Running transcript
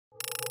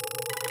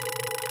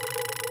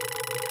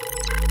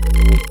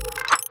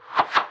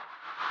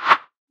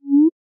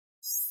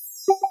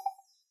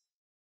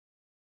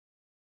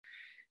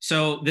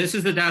So this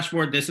is the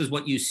dashboard. This is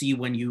what you see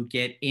when you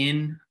get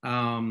in.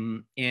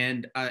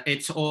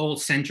 It's all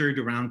centered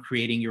around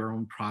creating your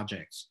own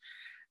projects.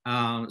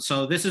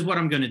 So this is what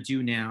I'm going to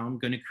do now. I'm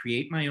going to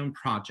create my own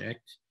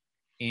project,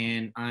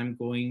 and I'm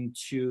going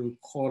to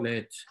call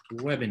it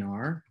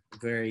webinar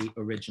very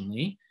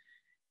originally,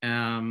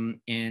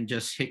 and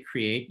just hit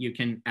create. You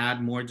can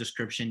add more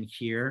description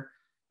here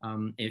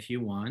if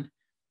you want.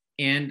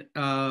 And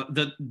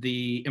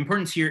the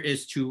importance here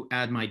is to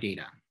add my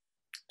data.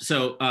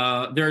 So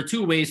there are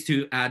two ways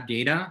to add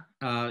data.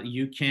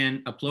 You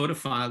can upload a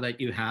file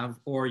that you have,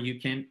 or you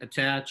can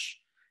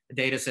attach a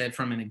data set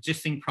from an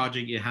existing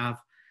project you have,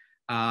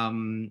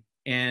 or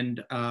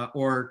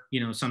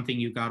something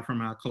you got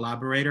from a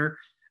collaborator.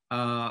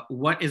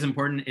 What is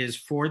important is,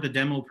 for the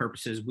demo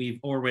purposes, we've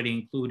already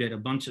included a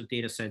bunch of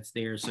data sets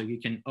there, so you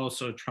can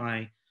also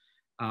try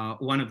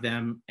one of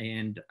them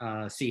and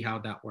see how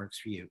that works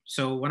for you.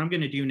 So what I'm going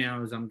to do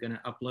now is I'm going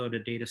to upload a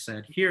data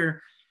set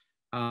here.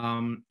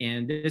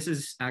 And this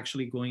is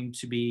actually going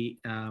to be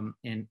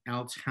an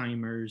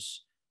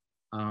Alzheimer's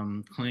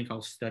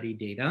clinical study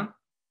data.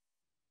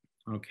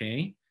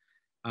 Okay.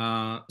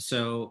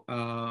 So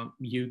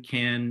you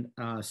can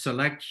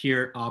select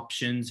here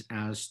options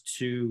as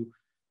to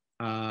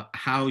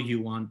how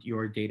you want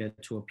your data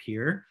to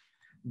appear.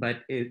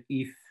 But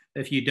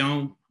if you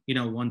don't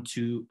want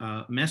to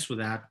mess with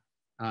that,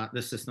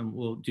 the system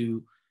will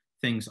do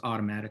things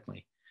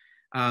automatically.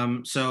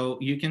 So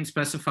you can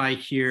specify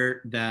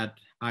here that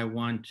I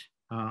want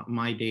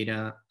my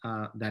data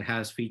that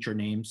has feature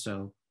names.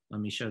 So let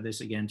me show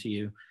this again to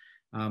you.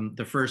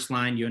 The first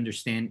line, you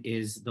understand,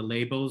 is the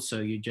labels. So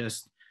you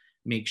just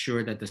make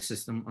sure that the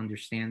system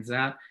understands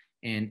that.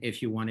 And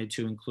if you wanted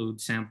to include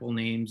sample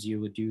names,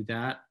 you would do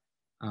that.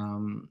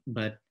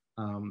 But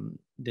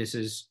this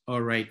is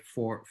all right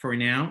for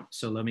now.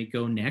 So let me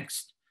go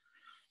next.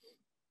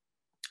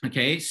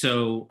 Okay,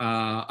 so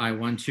I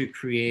want to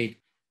create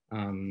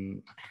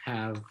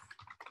have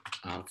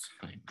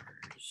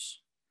Alzheimer's.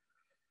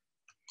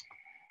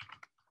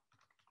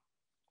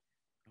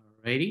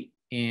 Alrighty,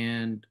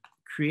 and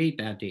create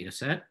that data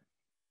set.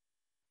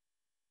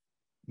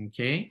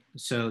 Okay,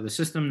 so the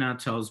system now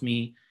tells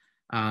me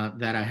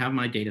that I have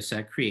my data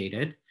set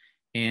created,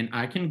 and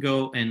I can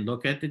go and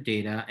look at the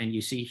data, and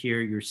you see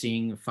here, you're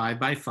seeing 5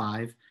 by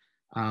 5,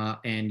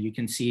 and you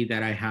can see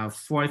that I have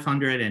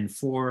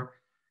 504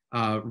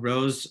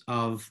 rows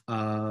of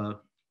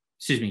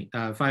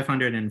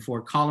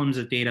 504 columns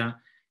of data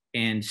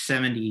and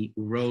 70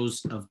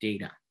 rows of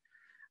data.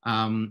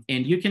 And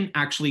you can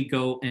actually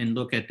go and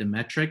look at the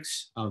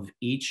metrics of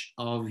each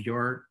of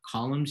your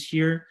columns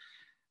here.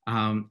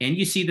 And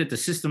you see that the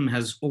system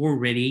has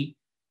already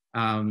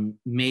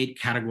made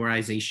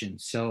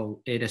categorization.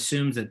 So it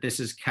assumes that this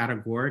is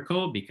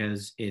categorical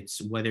because it's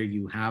whether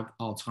you have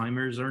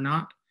Alzheimer's or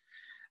not,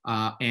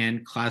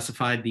 and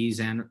classified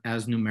these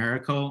as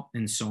numerical,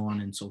 and so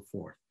on and so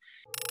forth.